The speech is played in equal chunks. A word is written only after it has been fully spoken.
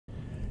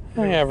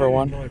Hi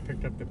everyone. Until I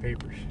picked up the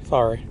papers.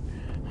 Sorry.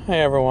 Hi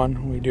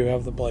everyone. We do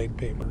have the blade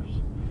papers.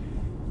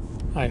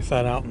 I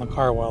sat out in the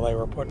car while they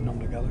were putting them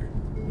together.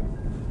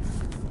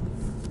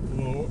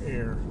 Low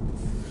air.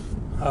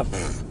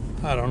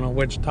 I don't know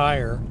which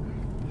tire.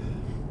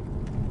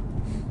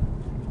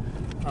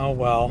 Oh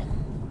well.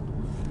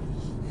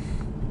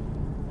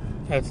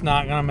 It's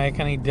not going to make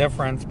any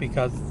difference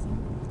because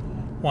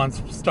once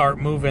we start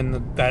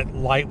moving, that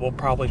light will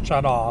probably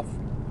shut off.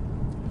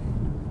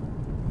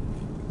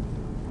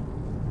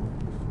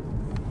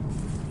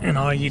 And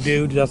all you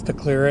do just to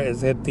clear it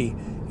is hit the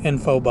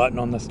info button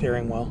on the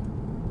steering wheel.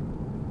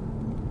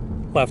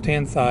 Left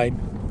hand side.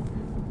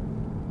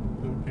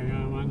 Okay,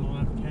 I'm on the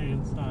left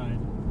hand side.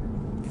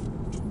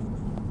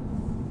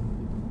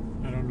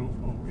 I don't know.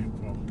 Oh,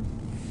 info.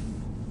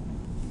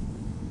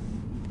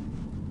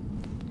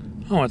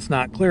 Oh, it's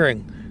not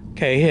clearing.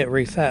 Okay, hit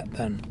reset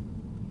then.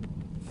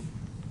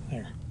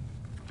 There.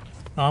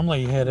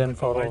 Normally you hit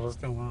info The over. light's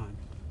still on.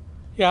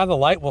 Yeah, the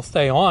light will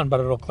stay on, but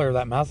it'll clear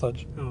that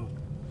message. Oh.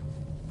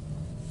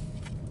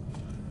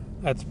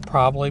 That's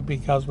probably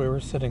because we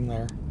were sitting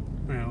there.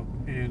 Well,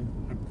 and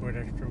I put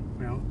extra.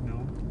 Well,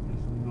 no,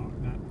 it's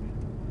not.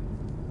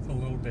 It's a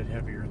little bit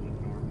heavier than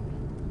normal.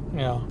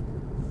 Yeah.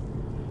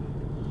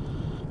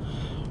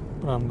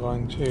 But I'm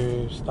going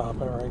to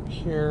stop it right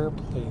here.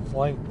 Please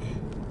like.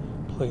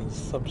 Please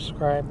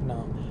subscribe.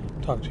 Now,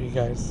 talk to you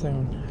guys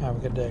soon. Have a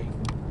good day.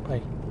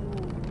 Bye.